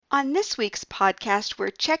On this week's podcast, we're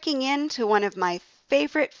checking in to one of my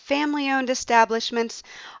favorite family-owned establishments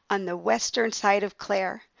on the western side of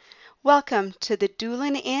Clare. Welcome to the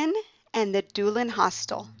Doolin Inn and the Doolin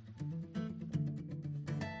Hostel.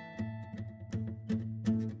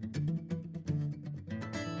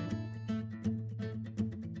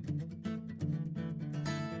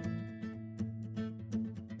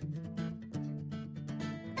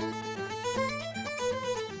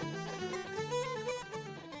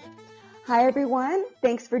 Hi, everyone.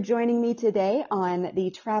 Thanks for joining me today on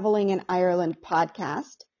the Traveling in Ireland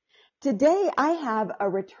podcast. Today, I have a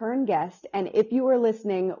return guest, and if you were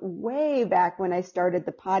listening way back when I started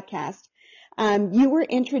the podcast, you were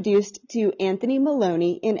introduced to Anthony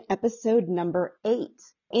Maloney in episode number 8.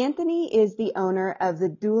 Anthony is the owner of the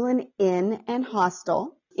Doolin Inn and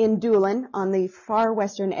Hostel in Doolin on the far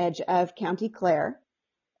western edge of County Clare.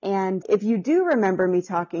 And if you do remember me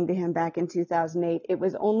talking to him back in 2008, it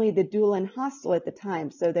was only the Doolin Hostel at the time.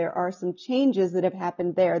 So there are some changes that have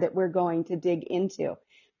happened there that we're going to dig into.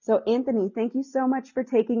 So Anthony, thank you so much for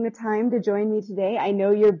taking the time to join me today. I know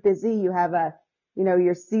you're busy. You have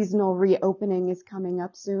your seasonal reopening is coming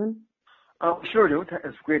up soon. Oh, sure do.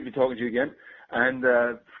 It's great to be talking to you again. And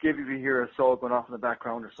forgive if you hear a saw going off in the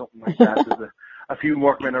background or something like that. There's a few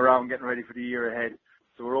workmen around getting ready for the year ahead.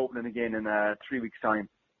 So we're opening again in 3 weeks' time.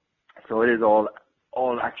 So it is all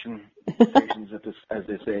action stations, as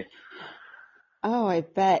they say. Oh, I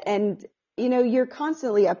bet. And, you're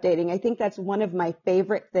constantly updating. I think that's one of my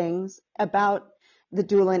favorite things about the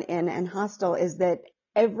Doolin Inn and Hostel is that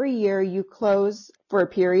every year you close for a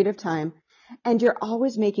period of time and you're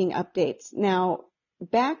always making updates. Now,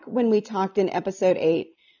 back when we talked in episode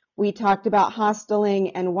 8, we talked about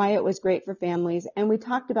hosteling and why it was great for families, and we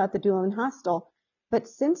talked about the Doolin Hostel. But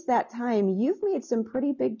since that time, you've made some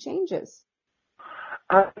pretty big changes.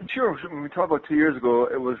 Sure. When we talked about 2 years ago,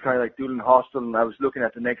 it was kind of like Doolin Hostel, and I was looking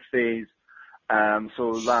at the next phase.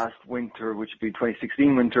 So last winter, which would be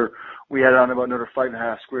 2016 winter, we had on about another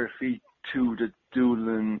 5.5 square feet to the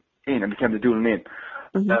Doolin Inn, and became the Doolin Inn.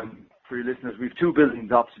 Mm-hmm. For your listeners, we have two buildings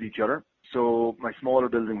opposite each other. So my smaller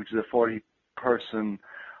building, which is a 40-person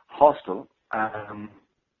hostel,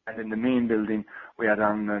 and in the main building, we had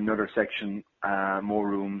on another section, more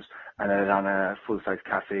rooms, and had on a full-size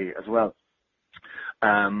cafe as well.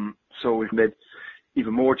 So we've made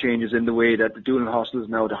even more changes in the way that the Doolin Hostel is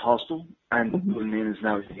now the hostel, and the Doolin Inn is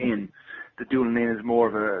now the inn. The Doolin Inn is more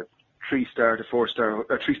of a 3-star to 4-star,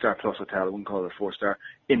 a 3-star plus hotel, I wouldn't call it a 4-star,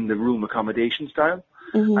 in the room accommodation style.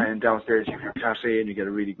 Mm-hmm. And downstairs you have a cafe and you get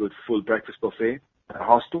a really good full breakfast buffet. A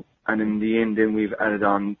hostel, and in the end then we've added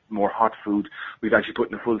on more hot food. We've actually put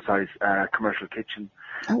in a full-size commercial kitchen.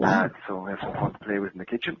 Oh, wow. So we have some fun to play with in the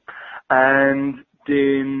kitchen. And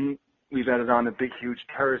then we've added on a big huge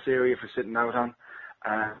terrace area for sitting out on,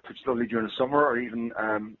 which is lovely during the summer or even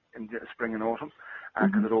in the spring and autumn,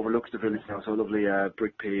 because it overlooks the village now. So a lovely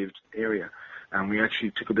brick paved area. And we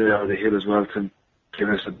actually took a bit out of the hill as well to give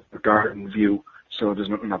us a garden view. So there's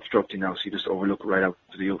nothing obstructing now, so you just overlook right out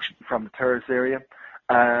to the ocean from the terrace area.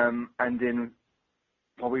 And then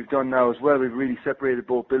what we've done now as well, we've really separated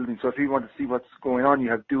both buildings. So if you want to see what's going on, you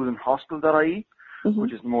have doolinhostel.ie,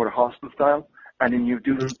 which is more the hostel style, and then you have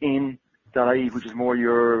doolininn.ie, which is more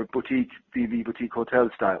your boutique, B&B boutique hotel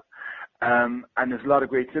style. And there's a lot of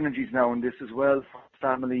great synergies now in this as well for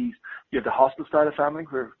families. You have the hostel style of family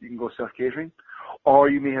where you can go self-catering, or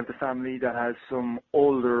you may have the family that has some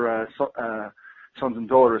older sons and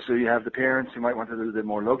daughters. So you have the parents who might want a little bit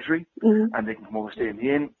more luxury, and they can come over stay in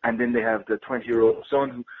the inn. And then they have the 20-year-old son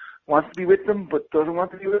who wants to be with them but doesn't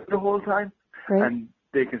want to be with them the whole time. Right. And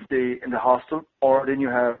they can stay in the hostel. Or then you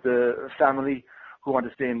have the family who want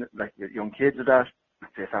to stay in, like young kids of that,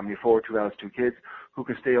 let's say a family of 4, 2 adults, 2 kids, who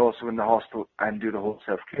can stay also in the hostel and do the whole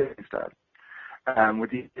self-catering style.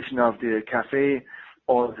 With the addition of the cafe,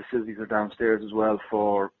 all the facilities are downstairs as well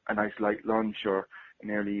for a nice light lunch or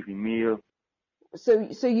an early evening meal.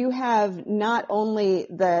 So you have not only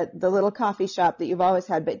the little coffee shop that you've always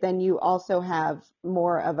had, but then you also have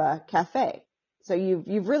more of a cafe. So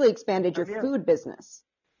you've really expanded your food business.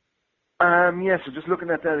 So just looking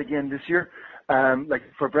at that again this year, like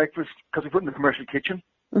for breakfast, because we put in the commercial kitchen.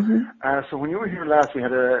 So when you were here last, we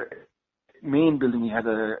had a main building, we had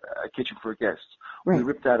a kitchen for guests. Right. We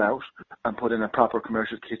ripped that out and put in a proper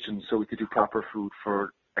commercial kitchen so we could do proper food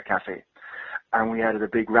for a cafe. And we added a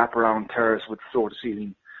big wraparound terrace with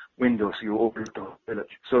floor-to-ceiling windows, so you overlook the whole village.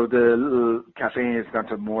 So the little cafe has gone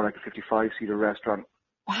to more like a 55-seater restaurant.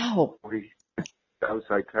 Wow. The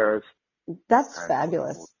outside terrace. That's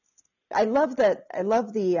fabulous. I love that. I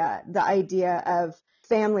love the idea of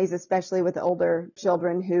families, especially with older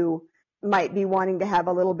children who might be wanting to have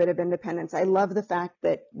a little bit of independence. I love the fact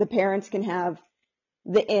that the parents can have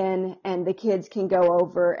the inn and the kids can go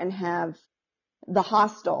over and have the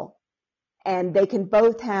hostel, and they can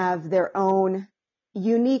both have their own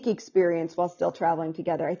unique experience while still traveling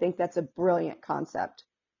together. I think that's a brilliant concept.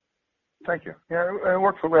 Thank you. Yeah, it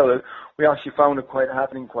worked well. We actually found it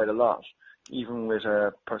happening quite a lot, even with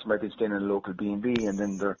a person might be staying in a local B&B, and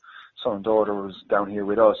then their son and daughter was down here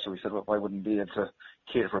with us. So we said, well, why wouldn't we be able to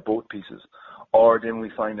cater for both pieces? Or then we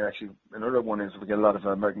find actually another one is we get a lot of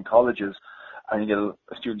American colleges, and you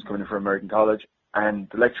get students coming in from American college, and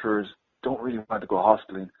the lecturers don't really want to go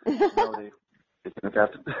hosteling. Now they can look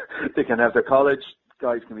after, they can have their college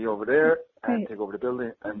guys can be over there and take over the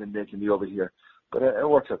building, and then they can be over here. But it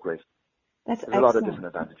works out great. That's There's a lot of different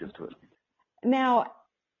advantages to it. Now,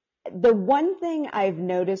 the one thing I've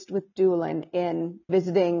noticed with Doolin in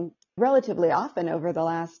visiting relatively often over the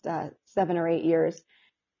last 7 or 8 years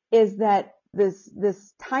is that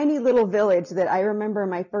this tiny little village that I remember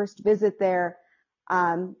my first visit there,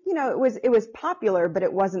 it was popular, but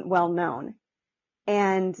it wasn't well known.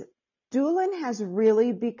 And Doolin has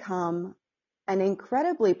really become an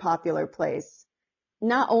incredibly popular place,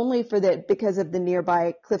 not only because of the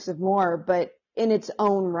nearby Cliffs of Moher, but in its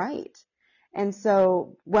own right. And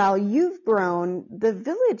so while you've grown, the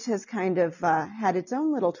village has kind of had its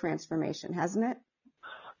own little transformation, hasn't it?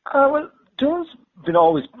 Well, Doolin's been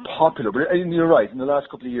always popular, but you're right. In the last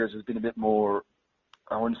couple of years, there's been a bit more,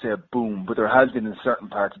 I wouldn't say a boom, but there has been in certain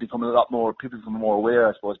parts, become a lot more, people become more aware,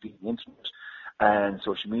 I suppose, being the internet and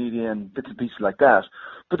social media and bits and pieces like that.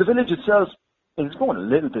 But the village itself is going a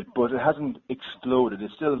little bit, but it hasn't exploded.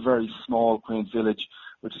 It's still a very small, quaint village,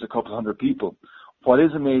 which is a couple hundred people. What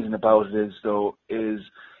is amazing about it is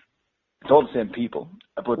it's all the same people.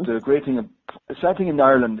 But the sad thing in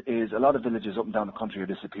Ireland is a lot of villages up and down the country are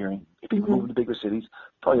disappearing. People move to bigger cities,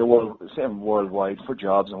 probably worldwide for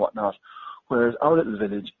jobs and whatnot. Whereas our little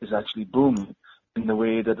village is actually booming in the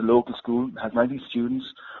way that the local school has 90 students,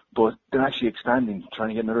 but they're actually expanding, trying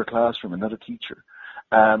to get another classroom, another teacher.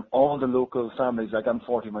 All the local families, like I'm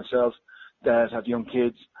 40 myself, that have young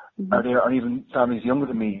kids, are there, or even families younger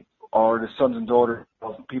than me, or the sons and daughters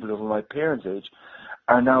of people of my parents' age,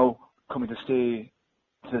 are now coming to stay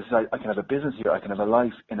to decide, I can have a business here, I can have a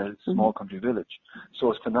life in a small country village.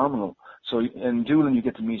 So it's phenomenal. So in Doolin, you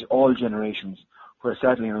get to meet all generations, where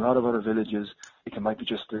sadly in a lot of other villages, it might be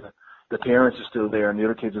just the parents are still there and the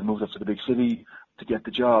other kids have moved up to the big city to get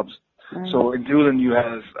the jobs. Right. So in Doolin, you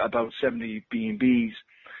have about 70 B&Bs,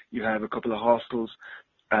 you have a couple of hostels,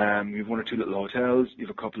 you have 1 or 2 little hotels, you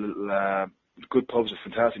have a couple of little, good pubs with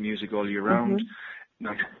fantastic music all year round,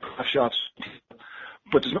 shops.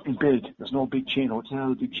 But there's nothing big. There's no big chain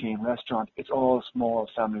hotel, big chain restaurant. It's all small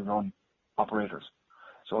family-run operators.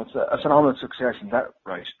 So it's a phenomenal success in that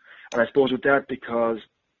right. And I suppose with that, because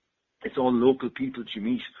it's all local people that you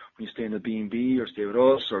meet when you stay in a B&B or stay with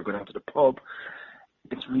us or go down to the pub,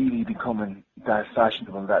 it's really becoming that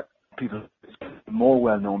fashionable that people are more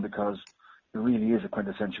well-known because it really is a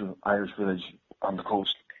quintessential Irish village on the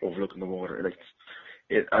coast overlooking the water.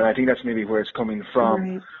 And I think that's maybe where it's coming from.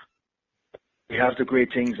 Right. We have the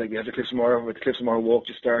great things, like we have the Cliffs of Moher, with the Cliffs of Moher walk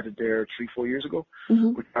just started there 3-4 years ago,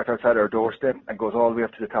 which starts outside our doorstep and goes all the way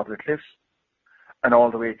up to the top of the cliffs and all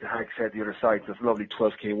the way to Hag's Head, the other side. So it's a lovely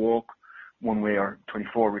 12k walk, one way or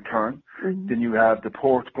 24 return. Then you have the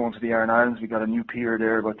port going to the Aran Islands. We got a new pier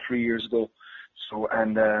there about 3 years ago. So,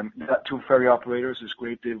 and that 2 ferry operators is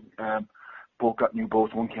great. They both got new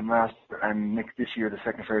boats. One came last year, and this year the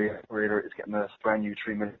second ferry operator is getting a brand new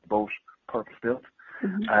 3-minute boat, purpose built.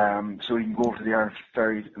 So you can go over to the Aran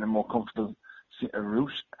ferries in a more comfortable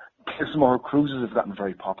route. Cliffs of Moher cruises have gotten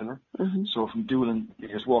very popular. So from Doolin, you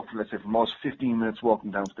just walk, let's say, from almost 15 minutes walking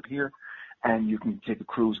down to the pier, and you can take a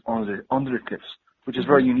cruise under the cliffs, which is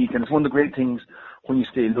very unique. And it's one of the great things when you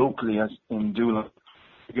stay locally, as in Doolin,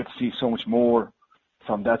 you get to see so much more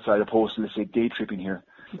from that side opposed to, let's say, day tripping here.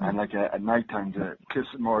 And like at night time, the Cliffs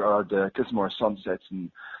of Moher sunsets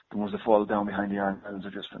and the ones that fall down behind the Aran Islands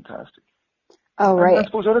are just fantastic. Oh, right. And I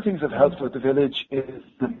suppose other things that have helped with the village is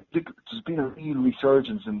there's been a real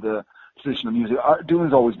resurgence in the traditional music.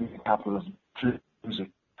 Doolin's always been the capital of traditional music,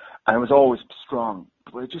 and it was always strong.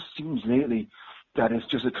 But it just seems lately that it's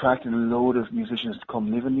just attracting a load of musicians to come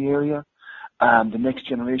live in the area. The next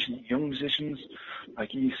generation, young musicians,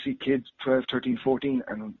 like you see kids 12, 13, 14,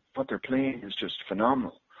 and what they're playing is just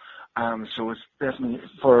phenomenal. So it's definitely,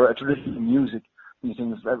 for a traditional music, you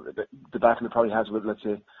think the battle it probably has with, let's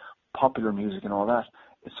say, popular music and all that,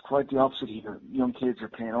 it's quite the opposite here. Young kids are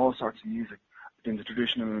playing all sorts of music in the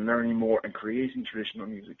traditional and learning more and creating traditional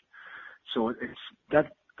music. So it's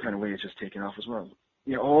that kind of way is just taking off as well.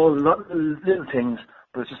 all little things,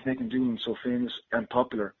 but it's just making Doolin so famous and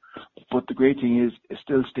popular. But the great thing is, it's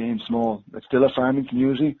still staying small. It's still a farming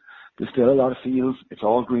community. There's still a lot of fields. It's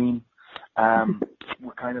all green.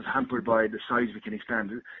 We're kind of hampered by the size we can expand.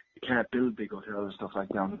 You can't build big hotels and stuff like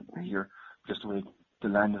down here, just the way the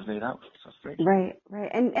land is laid out. So it's great.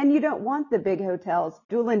 Right. And you don't want the big hotels.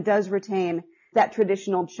 Doolin does retain that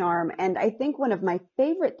traditional charm. And I think one of my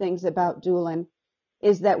favorite things about Doolin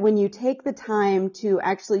is that when you take the time to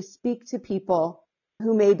actually speak to people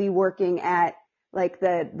who may be working at like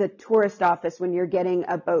the tourist office when you're getting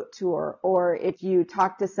a boat tour, or if you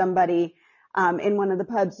talk to somebody in one of the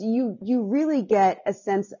pubs, you really get a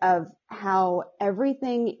sense of how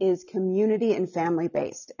everything is community and family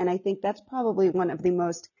based. And I think that's probably one of the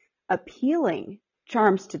most appealing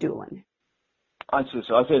charms to Doolin. I'd say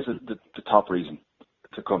so. I'd say it's the top reason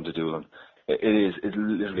to come to Doolin. It's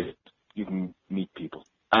literally, you can meet people.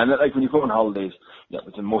 And like when you go on holidays,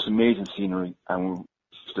 it's the most amazing scenery, and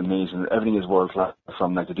it's amazing. Everything is world class,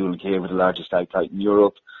 from like the Doolin Cave with the largest stalactite in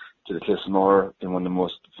Europe to the Cliffs of Moher, in one of the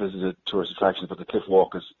most visited tourist attractions, but the Cliff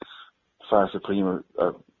Walk is far supreme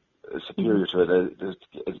or superior to it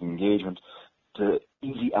as an engagement. The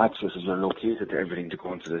easy access as you're located to everything to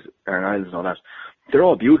go into the Aran Islands and all that. They're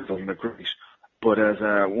all beautiful and they're great. But as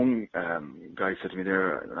one guy said to me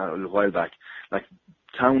there a little while back, like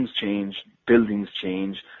towns change, buildings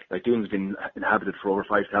change. Like Doolin's been inhabited for over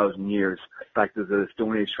 5,000 years. In fact, there's a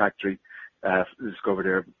Stone Age factory discovered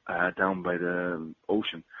there down by the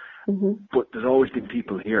ocean. Mm-hmm. But there's always been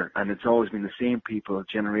people here, and it's always been the same people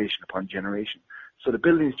generation upon generation. So the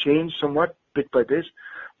buildings change somewhat, bit by bit.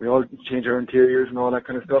 We all change our interiors and all that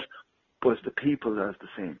kind of stuff, but it's the people that's the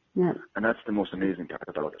same. Yeah. And that's the most amazing part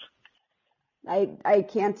about it. I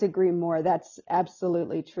can't agree more. That's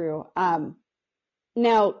absolutely true.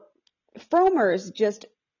 Now, Frommer's just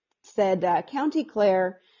said County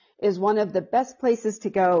Clare is one of the best places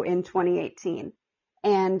to go in 2018.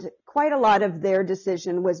 And quite a lot of their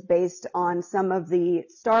decision was based on some of the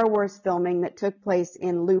Star Wars filming that took place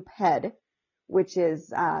in Loop Head, which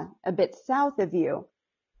is a bit south of you.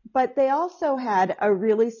 But they also had a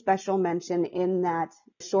really special mention in that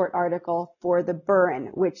short article for the Burren,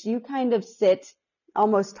 which you kind of sit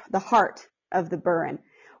almost the heart of the Burren.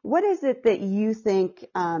 What is it that you think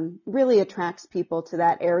really attracts people to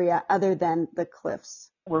that area other than the cliffs?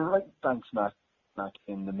 We're right bang smack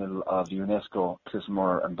in the middle of the UNESCO Cliffs of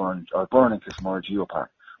Moher and Burren and Cliffs of Moher Geopark,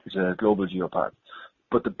 which is a global geopark.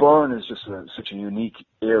 But the Burren is just such a unique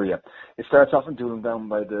area. It starts off in Doolin down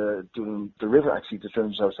by the river, actually, that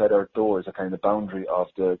runs outside our doors, a kind of boundary of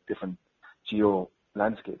the different geo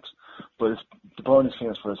landscapes. But the Burren is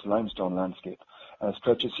famous for its limestone landscape, and it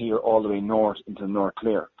stretches here all the way north into North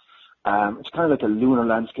Clare. It's kind of like a lunar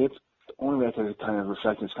landscape. The only way I can kind of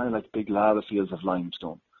reflect it, it's kind of like big lava fields of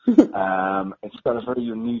limestone. It's got a very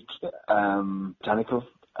unique botanical.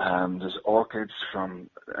 There's orchids and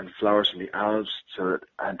flowers from the Alps to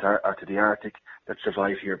the Arctic that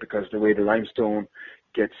survive here, because the way the limestone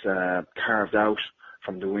gets carved out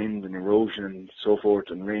from the wind and erosion and so forth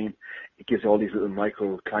and rain, it gives all these little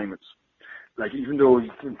microclimates. Like, even though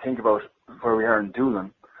you can think about where we are in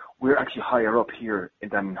Doolin, we're actually higher up here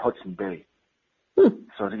than in Hudson Bay.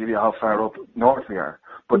 So to give you how far up north we are.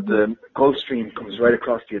 But the Gulf Stream comes right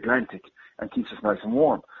across the Atlantic and keeps us nice and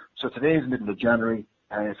warm. So today is the middle of January,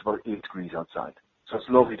 and it's about 8 degrees outside. So it's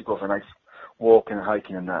lovely to go for a nice walk and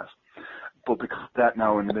hiking and that. But because of that,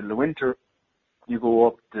 now in the middle of winter, you go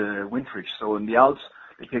up the wintridge. So in the Alps,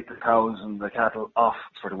 they take the cows and the cattle off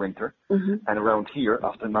for the winter. And around here,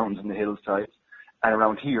 off the mountains and the hillsides, and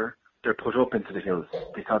around here, they're put up into the hills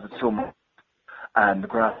because it's so much. And the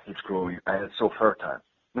grass keeps growing, and it's so fertile.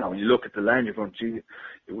 Now, when you look at the land, you're going, gee,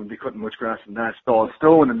 it wouldn't be cutting much grass in that. It's all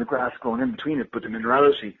stone and the grass growing in between it, but the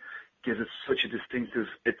minerality gives it such a distinctive,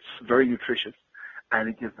 it's very nutritious, and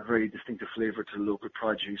it gives a very distinctive flavour to the local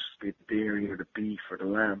produce, be it the dairy or the beef or the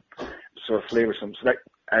lamb. So it flavours them, so that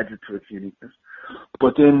adds it to its uniqueness.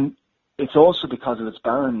 But then it's also because of its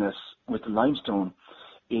barrenness with the limestone,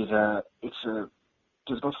 there's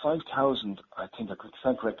about 5,000, I think I could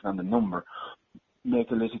stand corrected on the number,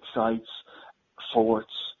 megalithic sites,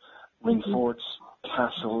 forts, ring forts,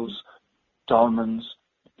 castles, dolmens.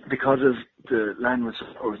 Because of the land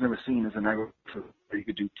was never seen as an agricultural where you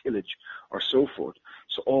could do tillage or so forth.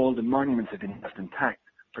 So all the monuments have been left intact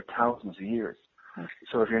for thousands of years.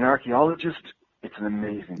 So if you're an archaeologist, it's an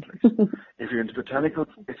amazing place. If you're into botanicals,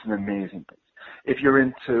 it's an amazing place. If you're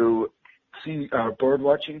into bird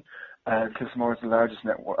watching, Cliffs of Moher is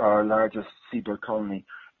the largest seabird colony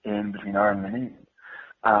in between Ireland and England,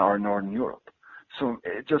 or Northern Europe. So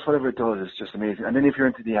just whatever it does is just amazing. And then if you're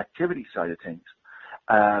into the activity side of things,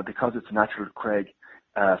 because it's a natural crag,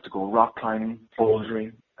 to go rock climbing,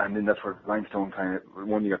 bouldering, and then that's where limestone kind of,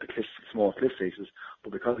 one, you got the small cliff faces,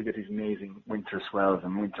 but because you get these amazing winter swells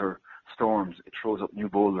and winter storms, it throws up new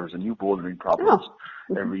boulders and new bouldering problems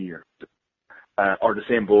every year. Or the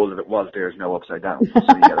same boulder that was there is now upside down, so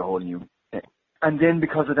you get a whole new thing. And then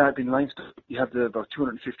because of that, being limestone, you have about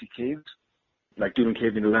 250 caves, like Doolin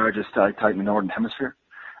Cave being the largest stalactite in the Northern Hemisphere,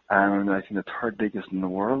 and I think the third biggest in the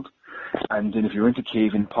world. And then if you're into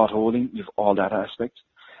caving, potholing, you have all that aspect.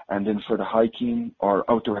 And then for the hiking or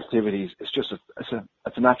outdoor activities, it's just it's a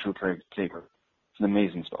natural playground. It's an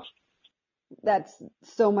amazing spot. That's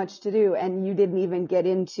so much to do, and you didn't even get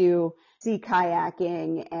into sea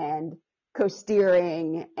kayaking and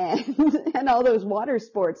coasteering and all those water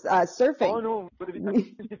sports, surfing. Oh no, but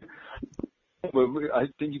well, I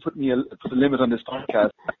think you put a limit on this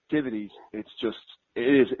podcast. Activities, it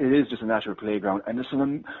is just a natural playground, and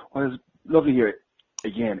what is lovely here.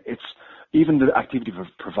 Again, it's even the activity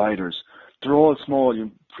providers. They're all small. You're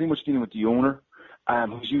pretty much dealing with the owner,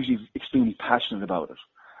 who's usually extremely passionate about it,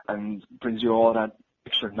 and brings you all that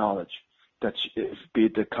extra knowledge. That if be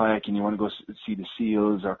it the kayaking, you want to go see the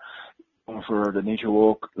seals, or for the nature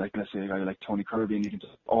walk, like let's say a guy like Tony Kirby, and you can do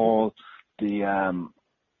all the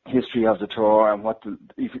history of the tour and what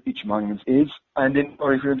each monument is. And then,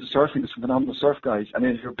 or if you're into surfing, there's some phenomenal surf guys. And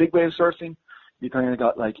then if you're big wave surfing, you kind of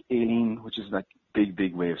got like Aileen, which is like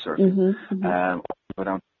big wave surfing. Go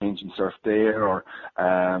down to range and surf there, or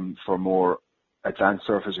for more advanced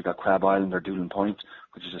surfers, you've got Crab Island or Doolin Point,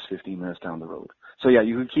 which is just 15 minutes down the road. So yeah,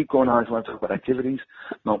 you can keep going on if you want to talk about activities,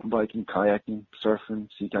 mountain biking, kayaking, surfing,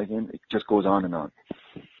 sea kayaking. It just goes on and on.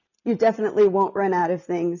 You definitely won't run out of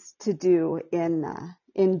things to do in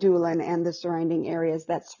Doolin and the surrounding areas,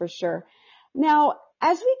 that's for sure. Now,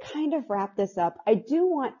 as we kind of wrap this up, I do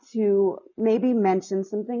want to maybe mention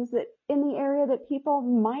some things that in the area that people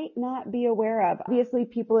might not be aware of. Obviously,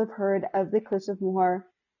 people have heard of the Cliffs of Moher.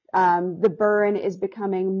 The Burn is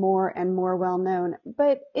becoming more and more well known.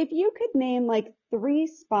 But if you could name like 3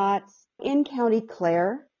 spots in County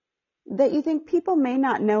Clare that you think people may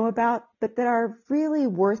not know about, but that are really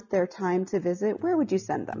worth their time to visit, where would you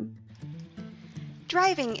send them?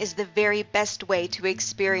 Driving is the very best way to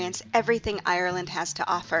experience everything Ireland has to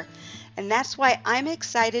offer, and that's why I'm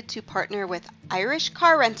excited to partner with Irish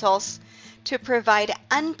Car Rentals to provide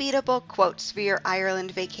unbeatable quotes for your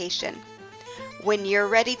Ireland vacation. When you're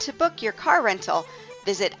ready to book your car rental,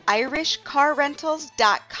 visit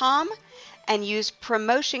irishcarrentals.com and use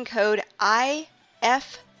promotion code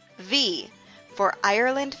IFV for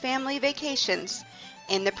Ireland Family Vacations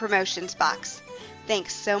in the promotions box.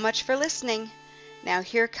 Thanks so much for listening. Now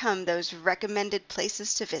here come those recommended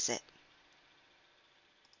places to visit.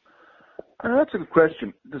 That's a good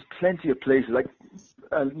question. There's plenty of places, like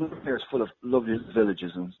Clare is full of lovely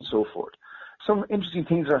villages and so forth. Some interesting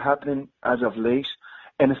things are happening as of late,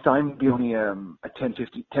 and it's time to be only a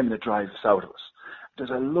 10-minute drive south of us.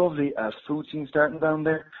 There's a lovely food scene starting down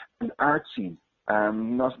there, an art scene,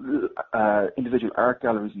 not individual art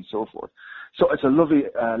galleries and so forth. So it's a lovely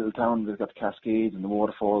little town. They've got the cascades and the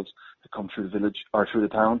waterfalls that come through the village or through the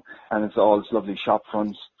town, and it's all this lovely shop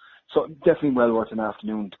fronts. So definitely well worth an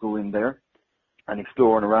afternoon to go in there and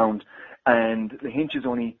exploring around. And the Hinch is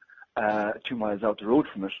only 2 miles out the road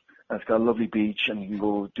from it. And it's got a lovely beach, and you can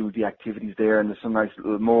go do the activities there. And there's some nice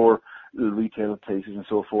little retail places and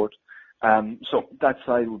so forth. So that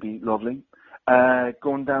side would be lovely.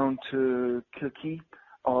 Going down to Kilkee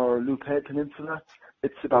or Loophead Peninsula,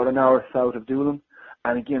 it's about an hour south of Doolin,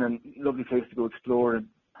 and again, a lovely place to go explore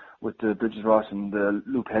with the Bridges Ross and the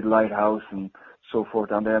Loophead Lighthouse and so forth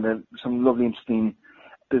down there. And there's some lovely, interesting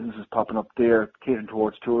businesses popping up there, catering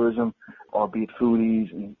towards tourism, or be it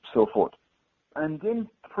foodies and so forth. And then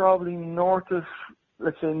probably north of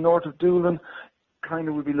Doolin, kind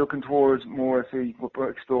of would be looking towards more, say, you could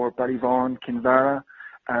explore Ballyvaughan, Kinvara,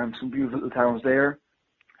 and some beautiful little towns there.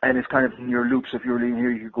 And it's kind of in your loops. If you're leaving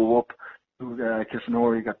here, you could go up to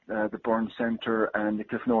Clifnor. You got the Burn Centre and the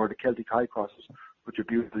Clifnor, the Celtic High Crosses, which are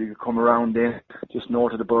beautiful. You could come around then just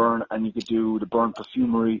north of the Burn, and you could do the Burn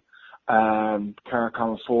Perfumery,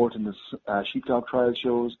 Carraconnell Fort, and the sheepdog trial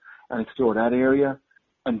shows, and explore that area.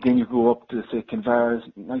 And then you go up to, say, Kinvara's,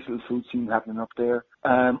 nice little food scene happening up there.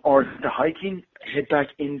 Or the hiking, head back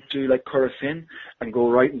into like Currafin and go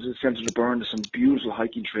right into the centre of the Burn. There's some beautiful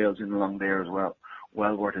hiking trails in along there as well.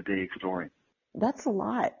 Well worth a day exploring. That's a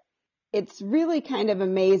lot. It's really kind of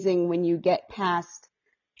amazing when you get past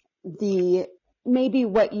maybe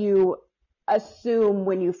what you assume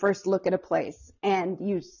when you first look at a place and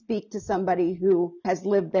you speak to somebody who has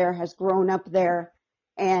lived there, has grown up there,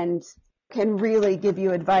 and can really give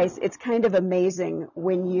you advice. It's kind of amazing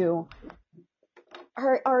when you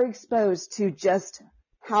are exposed to just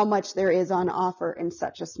how much there is on offer in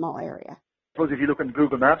such a small area. Suppose if you look on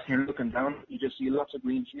Google Maps and you're looking down, you just see lots of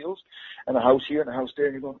green fields and a house here and a house there,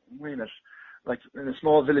 and you go, wait a minute. Like in a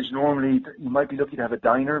small village, normally you might be lucky to have a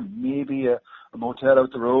diner, maybe a motel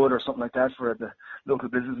out the road or something like that for the local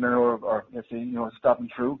businessmen or let's say, stopping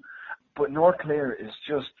through. But North Clare is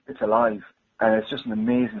it's alive, and it's just an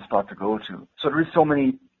amazing spot to go to. So there is so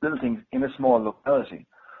many little things in a small locality,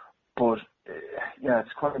 but yeah,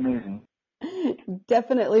 it's quite amazing.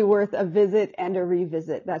 Definitely worth a visit and a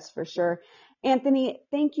revisit, that's for sure. Anthony,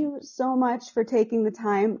 thank you so much for taking the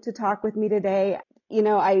time to talk with me today.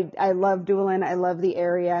 I love Doolin. I love the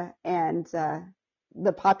area, and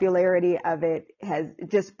the popularity of it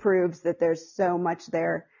just proves that there's so much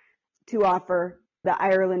there to offer the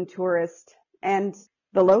Ireland tourist and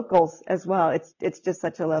the locals as well. It's just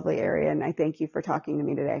such a lovely area, and I thank you for talking to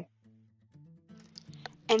me today.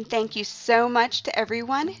 And thank you so much to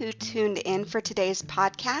everyone who tuned in for today's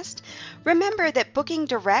podcast. Remember that booking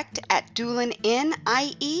direct at Doolin Inn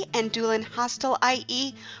IE and Doolin Hostel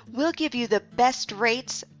IE will give you the best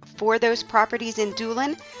rates for those properties in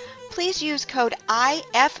Doolin. Please use code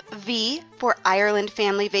IFV for Ireland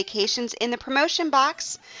Family Vacations in the promotion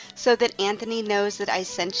box so that Anthony knows that I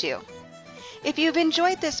sent you. If you've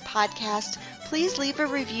enjoyed this podcast, please leave a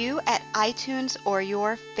review at iTunes or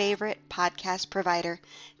your favorite podcast provider.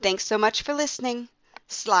 Thanks so much for listening.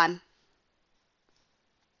 Slán.